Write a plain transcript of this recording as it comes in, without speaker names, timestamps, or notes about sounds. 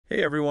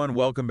Hey everyone,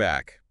 welcome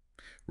back.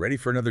 Ready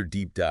for another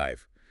deep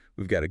dive?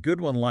 We've got a good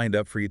one lined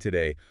up for you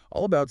today,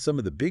 all about some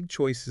of the big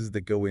choices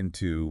that go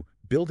into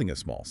building a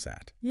small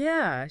sat.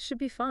 Yeah, it should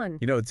be fun.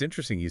 It's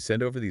interesting. You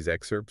send over these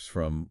excerpts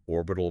from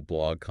Orbital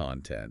blog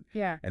content,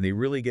 Yeah, and they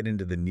really get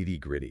into the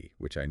nitty-gritty,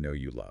 which I know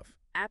you love.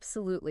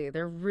 absolutely.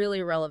 They're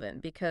really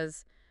relevant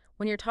because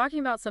when you're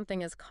talking about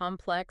something as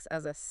complex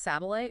as a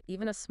satellite,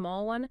 even a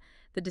small one,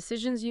 the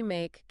decisions you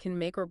make can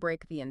make or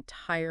break the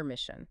entire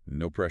mission.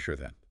 No pressure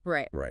then.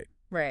 Right, Right.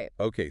 right.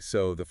 Okay,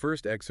 so the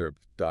first excerpt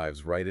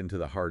dives right into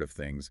the heart of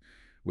things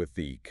with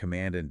the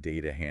command and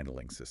data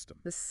handling system.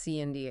 The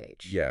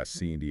C&DH. Yeah,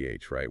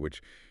 C&DH, right,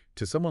 which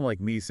to someone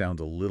like me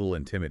sounds a little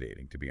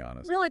intimidating, to be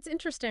honest. Well, it's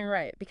interesting,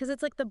 right? Because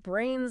it's like the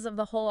brains of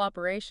the whole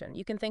operation.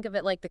 You can think of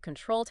it like the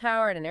control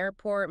tower at an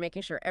airport,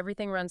 making sure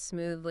everything runs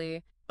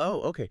smoothly.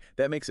 Oh, okay.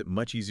 That makes it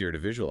much easier to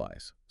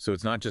visualize. So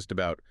it's not just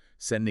about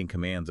sending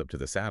commands up to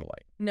the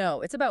satellite.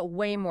 No, it's about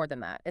way more than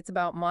that. It's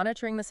about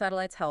monitoring the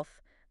satellite's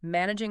health,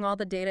 managing all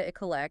the data it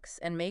collects,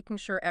 and making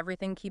sure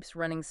everything keeps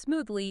running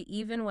smoothly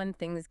even when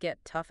things get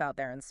tough out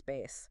there in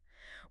space.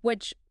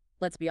 Which,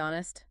 let's be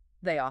honest,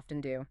 they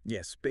often do.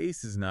 Yeah,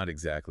 space is not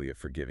exactly a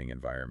forgiving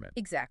environment.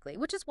 Exactly.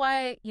 Which is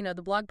why,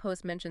 the blog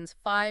post mentions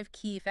 5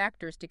 key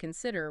factors to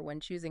consider when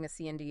choosing a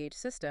C&DH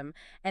system,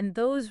 and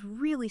those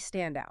really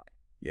stand out.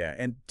 Yeah,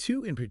 and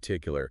two in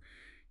particular,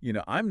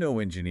 I'm no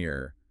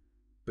engineer,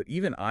 but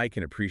even I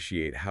can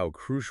appreciate how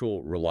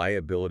crucial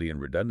reliability and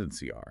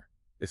redundancy are,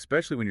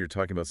 especially when you're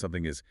talking about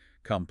something as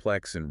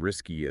complex and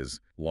risky as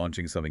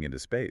launching something into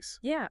space.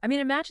 Yeah, I mean,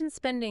 imagine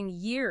spending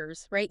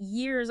years, right,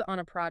 years on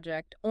a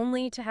project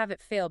only to have it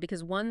fail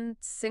because one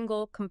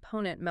single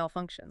component It's like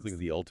malfunctions.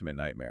 the ultimate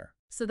nightmare.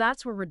 So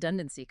that's where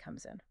redundancy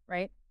comes in,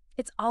 right?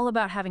 It's all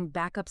about having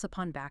backups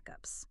upon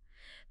backups.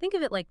 Think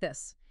of it like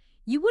this.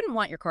 You wouldn't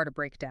want your car to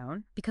break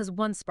down because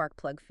one spark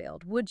plug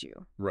failed, would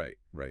you? Right,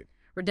 right.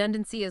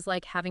 Redundancy is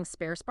like having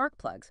spare spark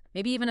plugs,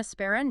 maybe even a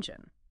spare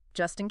engine,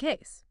 just in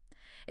case.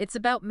 It's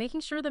about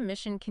making sure the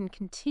mission can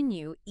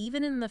continue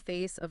even in the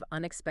face of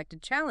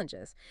unexpected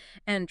challenges.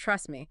 And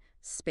trust me,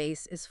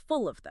 space is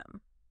full of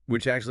them.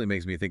 Which actually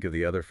makes me think of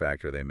the other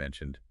factor they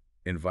mentioned,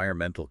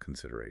 environmental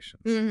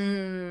considerations.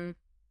 Hmm.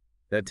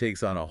 That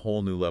takes on a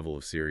whole new level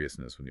of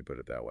seriousness when you put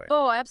it that way.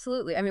 Oh,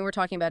 absolutely. I mean, we're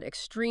talking about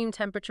extreme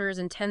temperatures,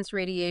 intense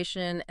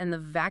radiation, and the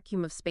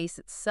vacuum of space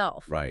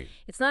itself. Right.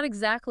 It's not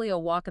exactly a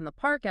walk in the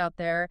park out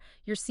there.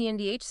 Your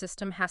C&DH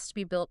system has to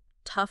be built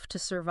tough to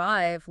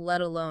survive, let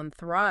alone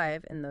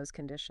thrive in those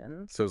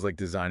conditions. So it's like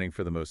designing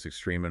for the most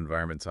extreme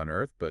environments on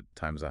Earth, but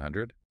times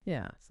 100.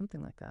 Yeah,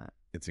 something like that.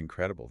 It's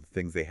incredible, the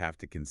things they have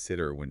to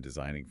consider when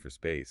designing for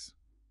space.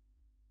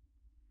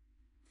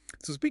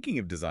 So speaking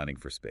of designing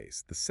for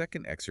space, the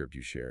second excerpt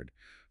you shared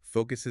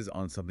focuses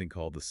on something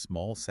called the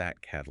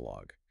SmallSat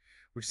catalog,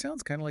 which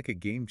sounds kind of like a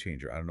game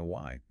changer. I don't know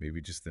why.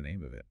 Maybe just the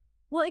name of it.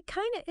 Well, it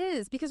kind of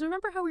is, because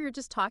remember how we were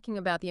just talking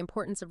about the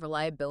importance of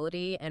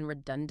reliability and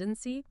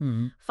redundancy?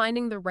 Hmm.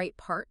 Finding the right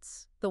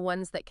parts, the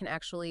ones that can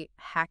actually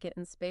hack it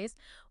in space?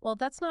 Well,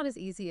 that's not as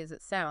easy as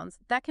it sounds.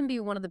 That can be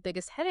one of the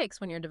biggest headaches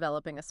when you're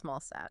developing a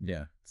small sat.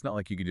 Yeah, it's not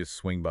like you can just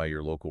swing by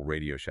your local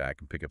Radio Shack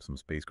and pick up some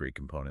space-grade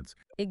components.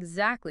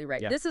 Exactly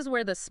right. Yeah. This is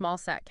where the small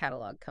sat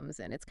catalog comes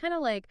in. It's kind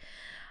of like,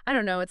 I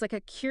don't know, it's like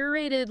a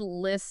curated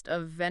list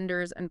of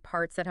vendors and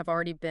parts that have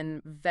already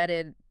been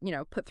vetted,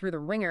 put through the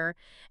ringer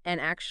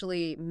and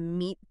actually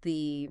meet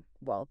the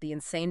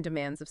insane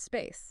demands of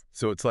space.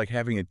 So it's like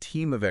having a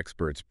team of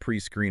experts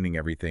pre-screening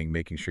everything,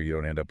 making sure you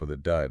don't end up with a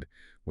dud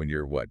when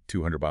you're,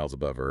 200 miles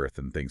above Earth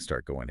and things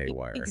start going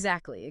haywire.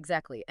 Exactly,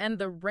 exactly. And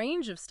the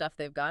range of stuff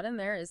they've got in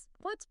there is,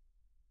 well, it's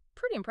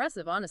pretty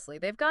impressive, honestly.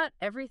 They've got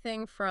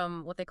everything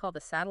from what they call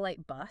the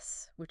satellite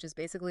bus, which is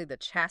basically the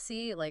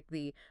chassis, like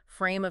the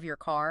frame of your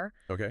car,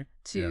 Okay. Yeah.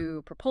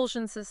 to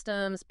propulsion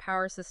systems,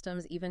 power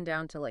systems, even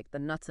down to like the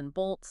nuts and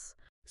bolts.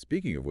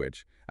 Speaking of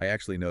which, I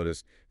actually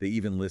noticed they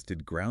even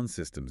listed ground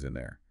systems in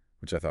there,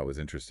 which I thought was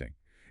interesting.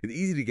 It's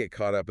easy to get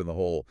caught up in the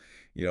whole,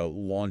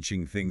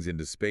 launching things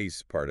into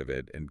space part of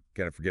it and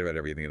kind of forget about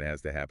everything that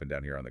has to happen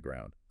down here on the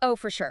ground. Oh,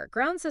 for sure.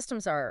 Ground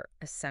systems are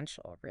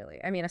essential, really.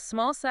 I mean, a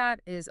small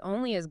sat is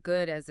only as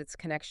good as its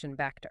connection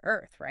back to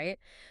Earth, right?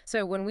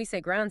 So when we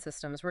say ground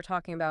systems, we're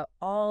talking about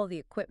all the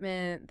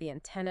equipment, the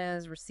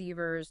antennas,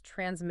 receivers,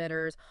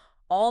 transmitters,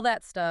 all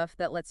that stuff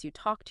that lets you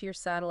talk to your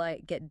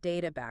satellite, get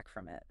data back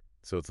from it.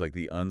 So it's like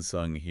the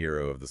unsung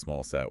hero of the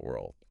small sat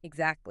world.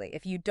 Exactly.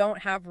 If you don't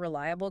have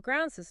reliable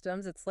ground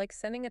systems, it's like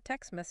sending a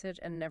text message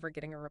and never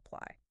getting a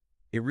reply.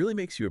 It really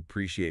makes you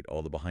appreciate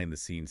all the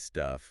behind-the-scenes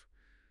stuff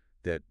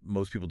that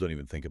most people don't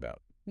even think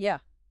about Yeah,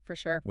 for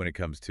sure. when it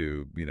comes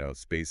to,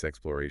 space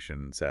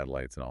exploration,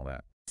 satellites, and all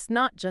that. It's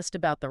not just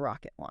about the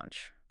rocket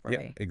launch, Yeah,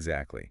 right?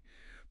 exactly.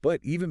 But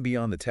even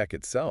beyond the tech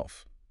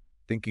itself,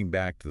 thinking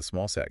back to the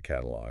SmallSat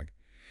catalog,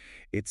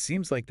 it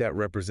seems like that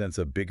represents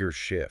a bigger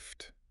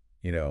shift,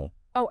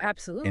 Oh, in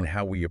absolutely.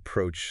 how we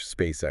approach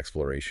space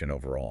exploration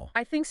overall.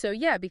 I think so,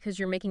 yeah, because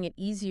you're making it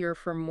easier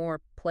for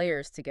more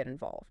players to get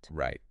involved.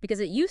 Right. Because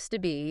it used to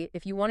be,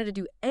 if you wanted to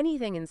do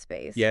anything in You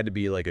space, had to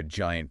be like a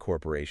giant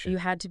corporation. you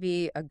had to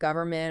be a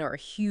government or a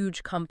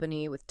huge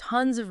company with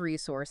tons of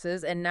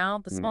resources. And now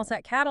the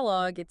SmallSat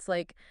catalog, it's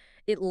like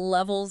it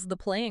levels the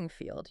playing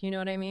field. You know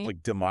what I mean?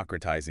 Like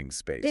democratizing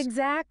space.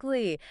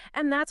 Exactly.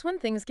 And that's when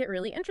things get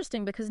really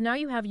interesting because now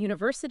you have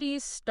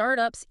universities,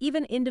 startups,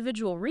 even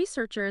individual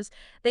researchers.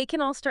 They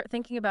can all start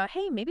thinking about,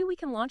 hey, maybe we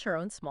can launch our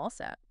own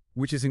SmallSat.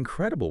 Which is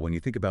incredible when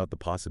you think about the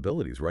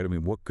possibilities, right? I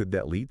mean, what could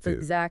that lead to?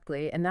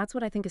 Exactly. And that's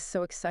what I think is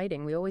so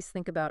exciting. We always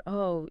think about,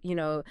 oh,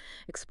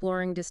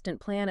 exploring distant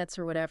planets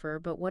or whatever,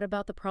 but what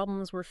about the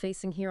problems we're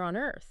facing here on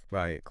Earth?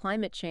 Right.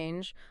 Climate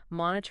change,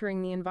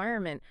 monitoring the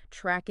environment,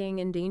 tracking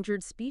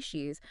endangered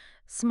species.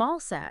 Small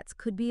sats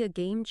could be a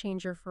game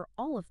changer for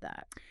all of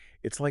that.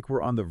 It's like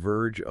we're on the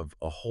verge of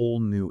a whole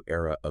new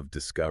era of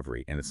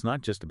discovery. And it's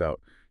not just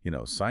about,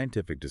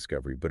 scientific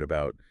discovery, but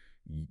about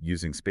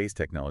using space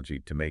technology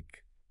to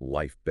make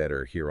life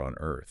better here on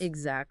Earth.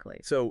 Exactly.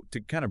 So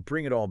to kind of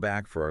bring it all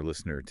back for our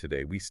listener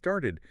today, we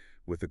started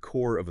with the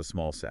core of a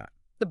small sat,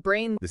 The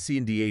brain. the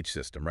C&DH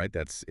system, right?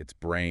 That's its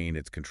brain,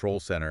 its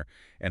control center,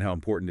 and how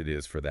important it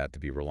is for that to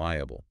be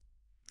reliable.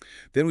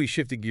 Then we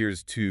shifted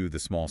gears to the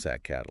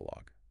SmallSat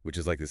catalog, which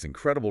is like this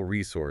incredible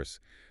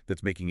resource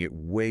that's making it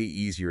way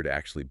easier to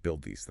actually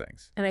build these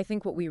things. And I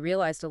think what we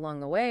realized along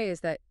the way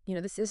is that,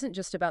 this isn't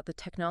just about the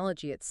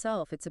technology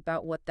itself. It's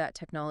about what that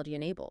technology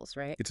enables,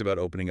 right? It's about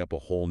opening up a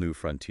whole new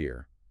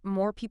frontier.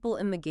 More people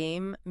in the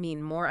game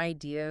mean more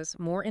ideas,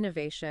 more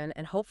innovation,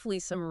 and hopefully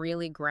some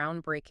really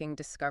groundbreaking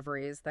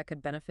discoveries that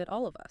could benefit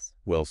all of us.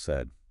 Well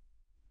said.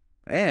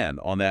 And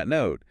on that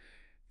note,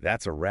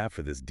 that's a wrap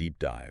for this deep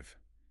dive.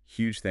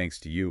 Huge thanks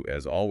to you,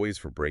 as always,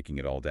 for breaking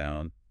it all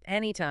down.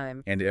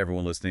 Anytime. And to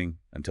everyone listening,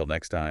 until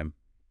next time,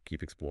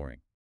 keep exploring.